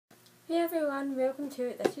Hey everyone, welcome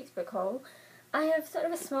to this week's book haul. I have sort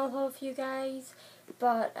of a small haul for you guys,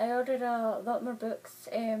 but I ordered a lot more books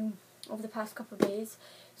over the past couple of days,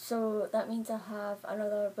 so that means I'll have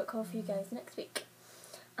another book haul for you guys next week.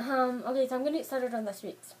 Okay, so I'm going to get started on this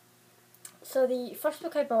week's. So the first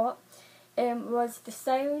book I bought was The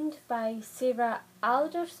Sound by Sarah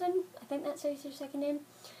Alderson. I think that's how you say her second name.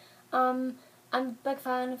 I'm a big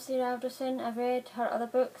fan of Sarah Alderson. I've read her other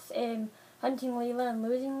books, Hunting Layla and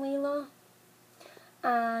Losing Layla,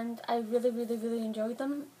 and I really enjoyed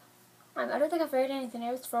them. I don't think I've read anything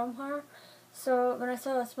else from her, so when I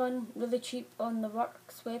saw this one really cheap on the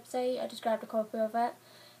Works website, I just grabbed a copy of it.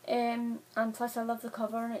 And plus I love the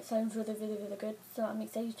cover and it sounds really good, so I'm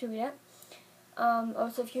excited to read it.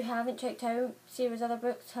 Also, if you haven't checked out Sarah's other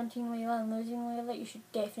books, Hunting Layla and Losing Layla, you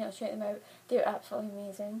should definitely check them out. They're absolutely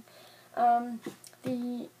amazing.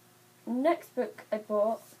 The next book I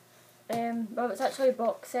bought, well, it's actually a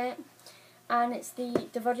box set, and it's the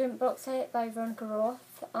Divergent box set by Veronica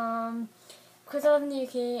Roth. Because I live in the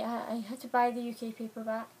UK, I had to buy the UK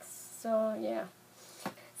paperbacks, so yeah.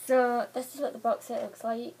 So this is what the box set looks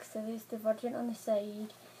like. So there's Divergent on the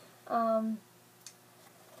side, Allegiant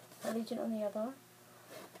on the other,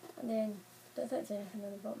 and then I don't think there's anything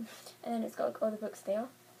on the bottom, and then it's got like all the books there.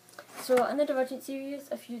 So in the Divergent series,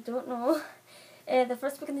 if you don't know, the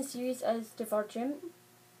first book in the series is Divergent.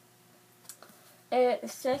 The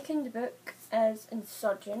second book is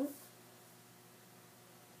Insurgent,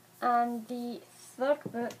 and the third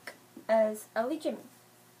book is Allegiant.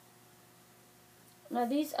 Now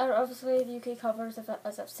these are obviously the UK covers,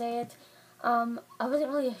 as I've said. I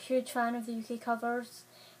wasn't really a huge fan of the UK covers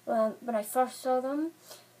when I first saw them,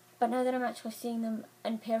 but now that I'm actually seeing them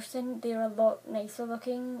in person, they're a lot nicer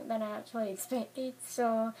looking than I actually expected,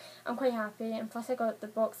 so I'm quite happy. And plus I got the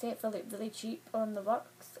box set for like really cheap on the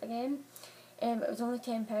Works again. It was only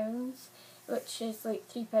 £10, which is like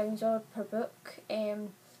 £3 odd per book,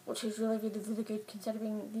 which is really good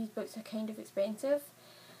considering these books are kind of expensive.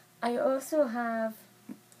 I also have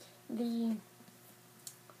the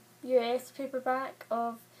US paperback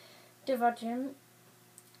of Divergent,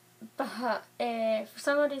 but for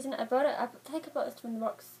some odd reason I think I bought this from the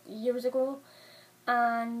Works years ago,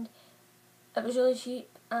 and it was really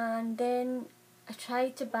cheap, and then I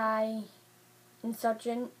tried to buy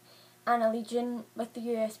Insurgent and Allegiant with the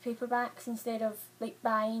US paperbacks instead of like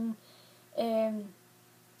buying the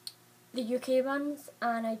UK ones,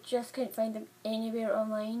 and I just couldn't find them anywhere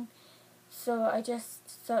online, so I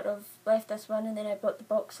just sort of left this one and then I bought the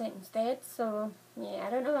box set instead. So yeah, I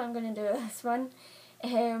don't know what I'm going to do with this one,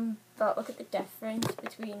 but look at the difference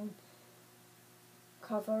between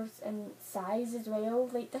covers and size as well.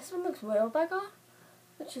 Like this one looks well bigger,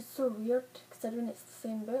 which is so weird considering it's the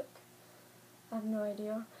same book. I have no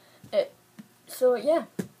idea. So yeah,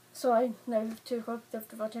 so I now have 2 copies of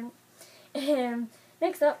Divergent.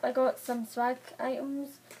 Next up, I got some swag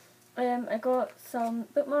items. I got some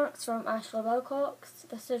bookmarks from Ashley Wilcox.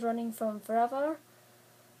 This is Running From Forever.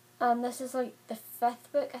 This is like the 5th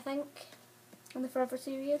book, I think, in the Forever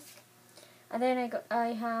series. And then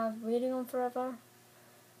I have Waiting on Forever,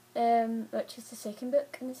 which is the 2nd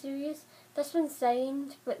book in the series. This one's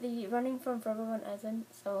signed, but the Running From Forever one isn't,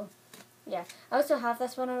 so yeah. I also have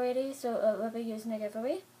this one already, so it will be used in a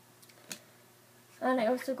giveaway. And I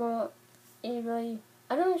also got a really,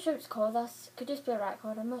 I don't know what it's called, this could just be a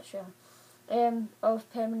record, I'm not sure, of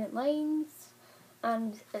permanent lines,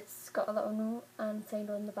 and it's got a little note and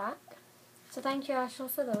signed on the back. So thank you, Ashley,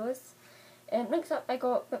 for those. Next up, I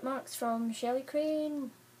got bookmarks from Shelley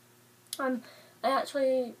Crane. I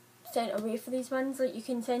actually sent away for these ones. Like, you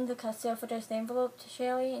can send like a self-addressed envelope to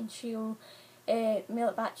Shelley and she'll mail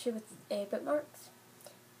it back to you with bookmarks.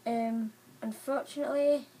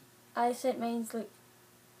 Unfortunately, I sent mine like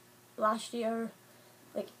last year,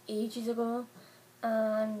 like ages ago,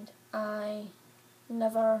 and I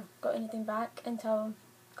never got anything back until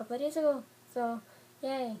a couple of days ago, so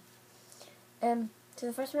yay. So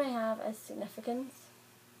the first one I have is Significance,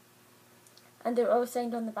 and they're all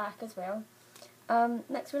signed on the back as well.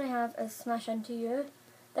 Next one I have is Smash Into You.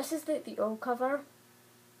 This is the old cover,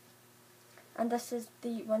 and this is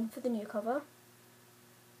the one for the new cover.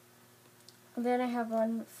 And then I have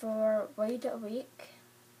one for Wide Awake.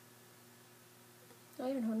 I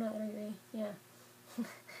don't even hold that the right way, yeah.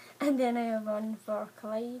 And then I have one for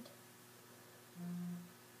Collide.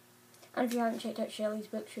 And if you haven't checked out Shelley's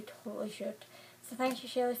books, you totally should. So thank you,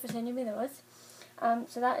 Shelley, for sending me those.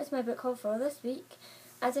 So that is my book haul for this week.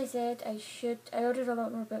 As I said, I ordered a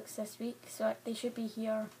lot more books this week, so they should be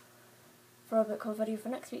here for a book haul video for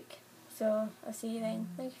next week. So I'll see you then.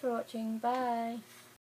 Thank you for watching. Bye.